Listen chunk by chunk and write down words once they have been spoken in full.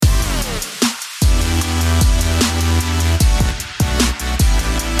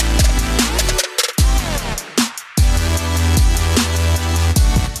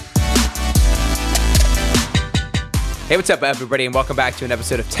Hey, what's up, everybody, and welcome back to an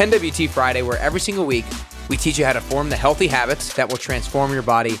episode of 10WT Friday, where every single week we teach you how to form the healthy habits that will transform your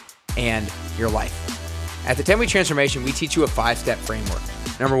body and your life. At the 10-Week Transformation, we teach you a 5-step framework.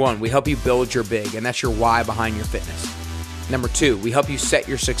 Number 1, we help you build your big, and that's your why behind your fitness. Number 2, we help you set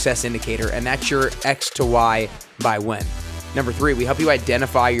your success indicator, and that's your X to Y by when. Number 3, we help you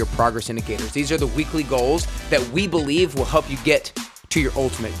identify your progress indicators. These are the weekly goals that we believe will help you get to your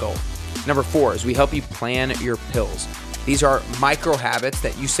ultimate goal. Number 4 is we help you plan your pills. These are micro habits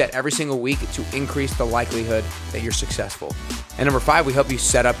that you set every single week to increase the likelihood that you're successful. And number 5, we help you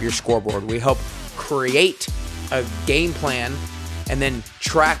set up your scoreboard. We help create a game plan and then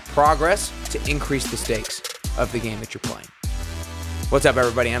track progress to increase the stakes of the game that you're playing. What's up,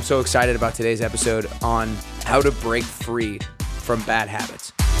 everybody? I'm so excited about today's episode on how to break free from bad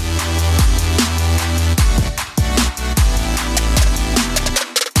habits.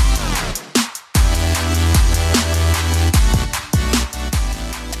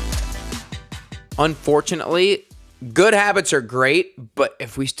 Unfortunately, good habits are great, but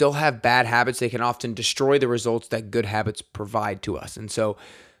if we still have bad habits, they can often destroy the results that good habits provide to us. And so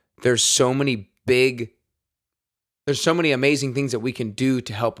there's so many amazing things that we can do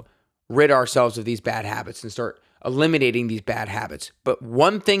to help rid ourselves of these bad habits and start eliminating these bad habits. But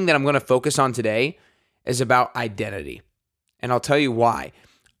one thing that I'm going to focus on today is about identity. And I'll tell you why.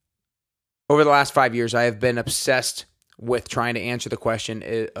 Over the last 5 years, I have been obsessed with trying to answer the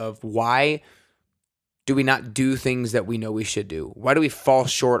question of why do we not do things that we know we should do? Why do we fall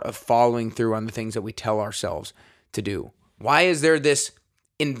short of following through on the things that we tell ourselves to do? Why is there this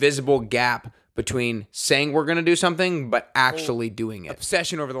invisible gap between saying we're going to do something but actually doing it?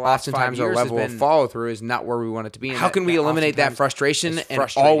 Obsession over the last 5 years, our level of follow through is not where we want it to be. And how can we eliminate that frustration and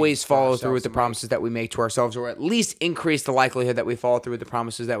always follow through with the promises that we make to ourselves, or at least increase the likelihood that we follow through with the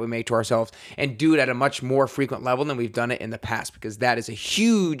promises that we make to ourselves, and do it at a much more frequent level than we've done it in the past? Because that is a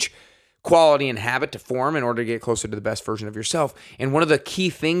huge quality and habit to form in order to get closer to the best version of yourself. And one of the key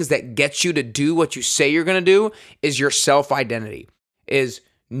things that gets you to do what you say you're going to do is your self-identity, is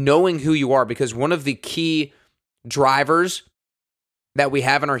knowing who you are. Because one of the key drivers that we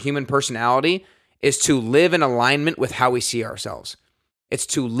have in our human personality is to live in alignment with how we see ourselves. It's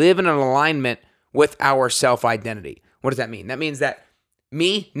to live in an alignment with our self-identity. What does that mean? That means that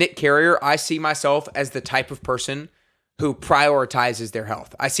me, Nick Carrier, I see myself as the type of person who prioritizes their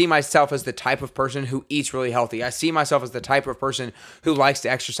health. I see myself as the type of person who eats really healthy. I see myself as the type of person who likes to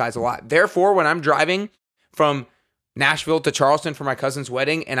exercise a lot. Therefore, when I'm driving from Nashville to Charleston for my cousin's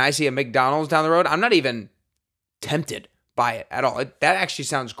wedding and I see a McDonald's down the road, I'm not even tempted by it at all. That actually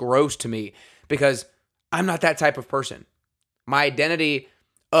sounds gross to me because I'm not that type of person. My identity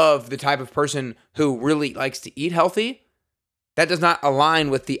of the type of person who really likes to eat healthy, that does not align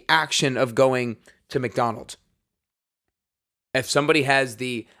with the action of going to McDonald's. If somebody has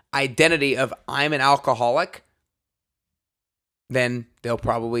the identity of I'm an alcoholic, then they'll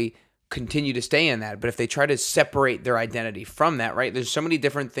probably continue to stay in that. But if they try to separate their identity from that, right? There's so many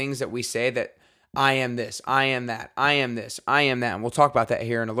different things that we say that I am this, I am that, I am this, I am that. And we'll talk about that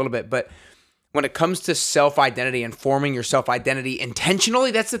here in a little bit. But when it comes to self-identity and forming your self-identity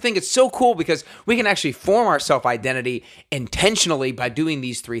intentionally, that's the thing. It's so cool because we can actually form our self-identity intentionally by doing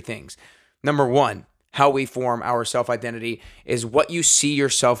these 3 things. Number 1, how we form our self-identity is what you see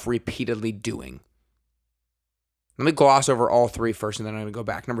yourself repeatedly doing. Let me gloss over all 3 first, and then I'm going to go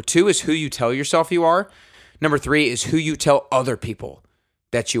back. Number 2 is who you tell yourself you are. Number 3 is who you tell other people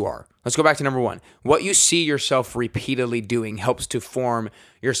that you are. Let's go back to number 1. What you see yourself repeatedly doing helps to form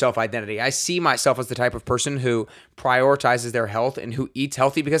your self-identity. I see myself as the type of person who prioritizes their health and who eats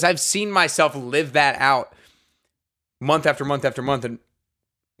healthy because I've seen myself live that out month after month after month, and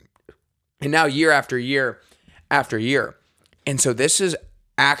now year after year after year. And so this is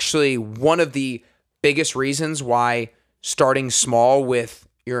actually one of the biggest reasons why starting small with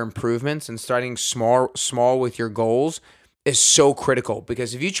your improvements and starting small with your goals is so critical.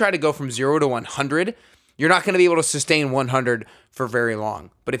 Because if you try to go from 0 to 100, you're not going to be able to sustain 100 for very long.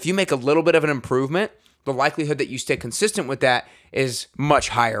 But if you make a little bit of an improvement, the likelihood that you stay consistent with that is much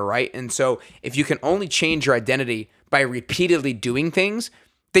higher, right? And so if you can only change your identity by repeatedly doing things,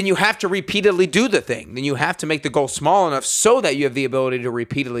 then you have to repeatedly do the thing. Then you have to make the goal small enough so that you have the ability to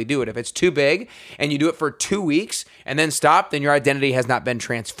repeatedly do it. If it's too big and you do it for 2 weeks and then stop, then your identity has not been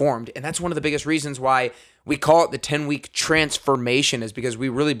transformed. And that's one of the biggest reasons why we call it the 10-week transformation, is because we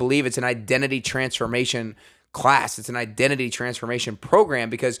really believe it's an identity transformation class. It's an identity transformation program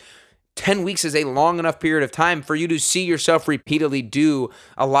because 10 weeks is a long enough period of time for you to see yourself repeatedly do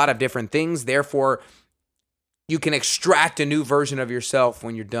a lot of different things. Therefore, you can extract a new version of yourself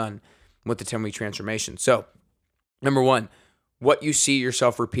when you're done with the 10-week transformation. So Number one, what you see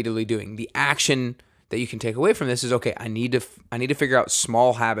yourself repeatedly doing. The action that you can take away from this is, okay, I need to figure out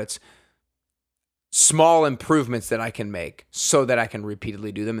small habits, small improvements that I can make so that I can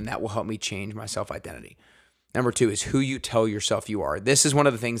repeatedly do them, and that will help me change my self-identity. Number two is who you tell yourself you are. This is one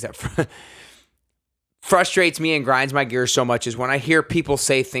of the things that frustrates me and grinds my gears so much is when I hear people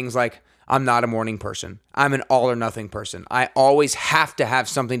say things like, I'm not a morning person. I'm an all or nothing person. I always have to have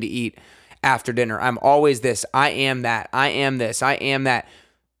something to eat after dinner. I'm always this. I am that. I am this. I am that.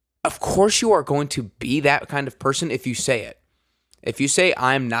 Of course you are going to be that kind of person if you say it. If you say,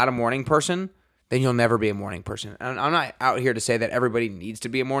 I'm not a morning person, then you'll never be a morning person. And I'm not out here to say that everybody needs to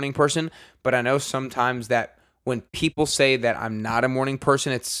be a morning person, but I know sometimes that when people say that I'm not a morning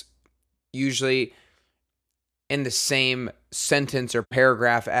person, it's usually in the same sentence or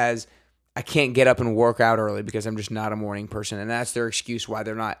paragraph as I can't get up and work out early because I'm just not a morning person. And that's their excuse why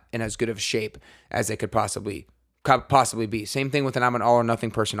they're not in as good of shape as they could possibly be. Same thing with I'm an all or nothing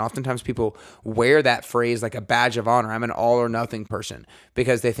person. Oftentimes people wear that phrase like a badge of honor. I'm an all or nothing person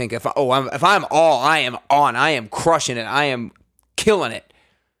because they think if I'm all, I am on, I am crushing it, I am killing it.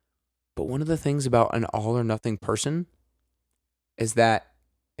 But one of the things about an all or nothing person is that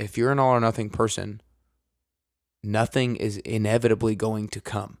if you're an all or nothing person, nothing is inevitably going to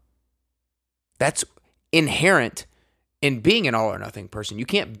come. That's inherent in being an all or nothing person. You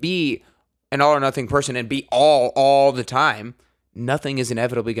can't be an all or nothing person and be all the time. Nothing is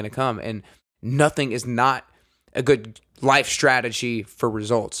inevitably going to come, and nothing is not a good life strategy for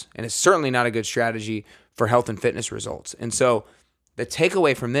results. And it's certainly not a good strategy for health and fitness results. And so the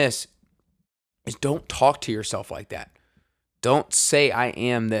takeaway from this is don't talk to yourself like that. Don't say, I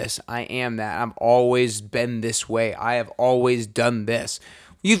am this, I am that, I've always been this way, I have always done this.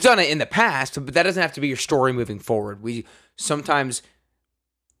 You've done it in the past, but that doesn't have to be your story moving forward. We sometimes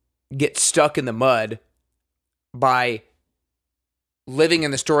get stuck in the mud by living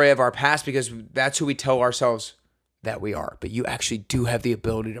in the story of our past because that's who we tell ourselves that we are. But you actually do have the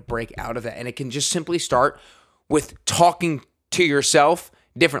ability to break out of that. And it can just simply start with talking to yourself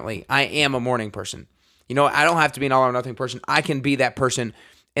differently. I am a morning person. You know, I don't have to be an all or nothing person. I can be that person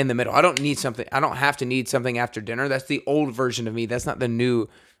in the middle. I don't have to need something after dinner. That's the old version of me. That's not the new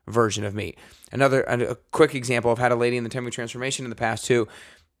version of me. A quick example, I've had a lady in the 10-week transformation in the past who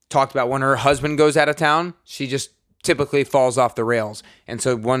talked about when her husband goes out of town, she just typically falls off the rails. And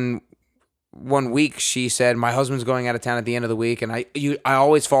so one week she said, my husband's going out of town at the end of the week, and I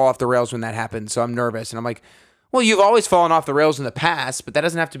always fall off the rails when that happens, so I'm nervous. And I'm like, well, you've always fallen off the rails in the past, but that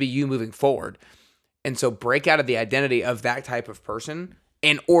doesn't have to be you moving forward. And so break out of the identity of that type of person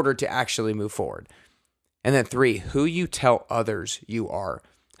in order to actually move forward. And then 3, who you tell others you are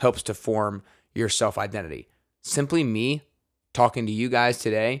helps to form your self-identity. Simply me talking to you guys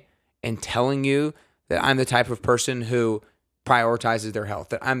today and telling you that I'm the type of person who prioritizes their health,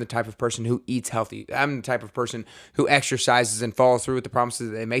 that I'm the type of person who eats healthy, I'm the type of person who exercises and follows through with the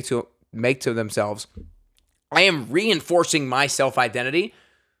promises that they make to themselves. I am reinforcing my self-identity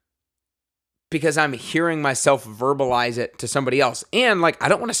because I'm hearing myself verbalize it to somebody else. And I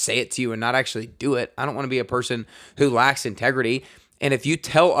don't want to say it to you and not actually do it. I don't want to be a person who lacks integrity. And if you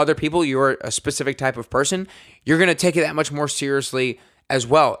tell other people you're a specific type of person, you're going to take it that much more seriously as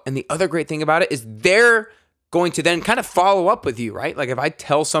well. And the other great thing about it is they're going to then kind of follow up with you, right? Like if I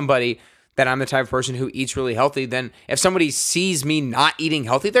tell somebody that I'm the type of person who eats really healthy, then if somebody sees me not eating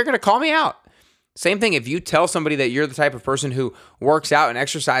healthy, they're going to call me out. Same thing, if you tell somebody that you're the type of person who works out and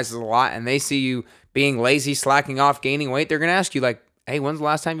exercises a lot and they see you being lazy, slacking off, gaining weight, they're going to ask you hey, when's the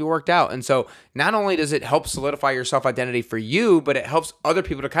last time you worked out? And so not only does it help solidify your self-identity for you, but it helps other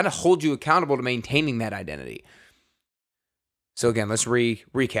people to kind of hold you accountable to maintaining that identity. So again, let's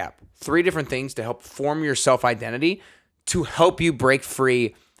recap. 3 different things to help form your self-identity to help you break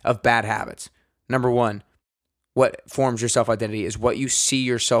free of bad habits. Number 1, what forms your self-identity is what you see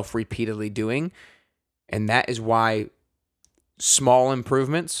yourself repeatedly doing. And that is why small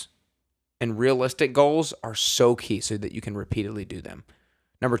improvements and realistic goals are so key so that you can repeatedly do them.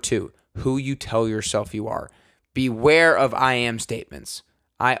 Number 2, who you tell yourself you are. Beware of I am statements.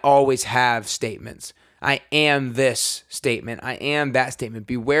 I always have statements. I am this statement. I am that statement.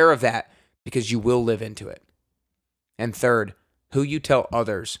 Beware of that because you will live into it. And 3rd, who you tell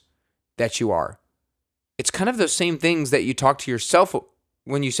others that you are. It's kind of those same things that you talk to yourself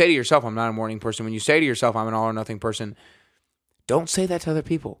when you say to yourself, I'm not a morning person. When you say to yourself, I'm an all or nothing person, don't say that to other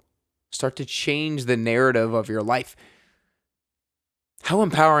people. Start to change the narrative of your life. How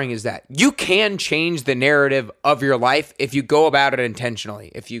empowering is that? You can change the narrative of your life if you go about it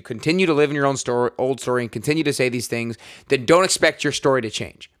intentionally. If you continue to live in your own old story and continue to say these things, then don't expect your story to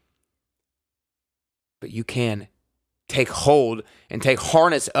change. But you can take hold and take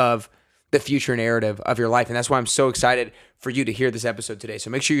harness of the future narrative of your life. And that's why I'm so excited for you to hear this episode today. So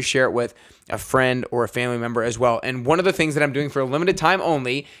make sure you share it with a friend or a family member as well. And one of the things that I'm doing for a limited time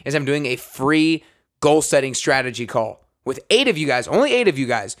only is I'm doing a free goal setting strategy call with 8 of you guys, only 8 of you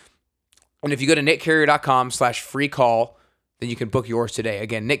guys. And if you go to nickcarrier.com/free call, then you can book yours today.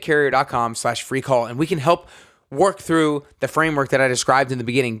 Again, nickcarrier.com/free call. And we can help work through the framework that I described in the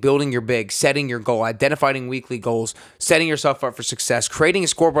beginning, building your big, setting your goal, identifying weekly goals, setting yourself up for success, creating a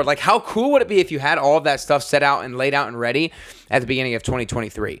scoreboard. Like, how cool would it be if you had all of that stuff set out and laid out and ready at the beginning of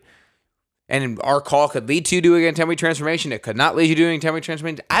 2023? And our call could lead to you doing a 10-week transformation. It could not lead you doing a 10-week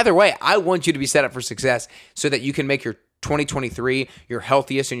transformation. Either way, I want you to be set up for success so that you can make your 2023 your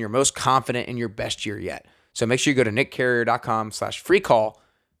healthiest and your most confident and your best year yet. So make sure you go to nickcarrier.com/free call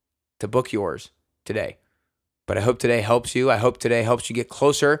to book yours today. But I hope today helps you. I hope today helps you get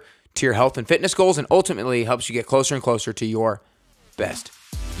closer to your health and fitness goals and ultimately helps you get closer and closer to your best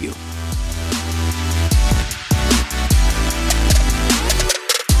you.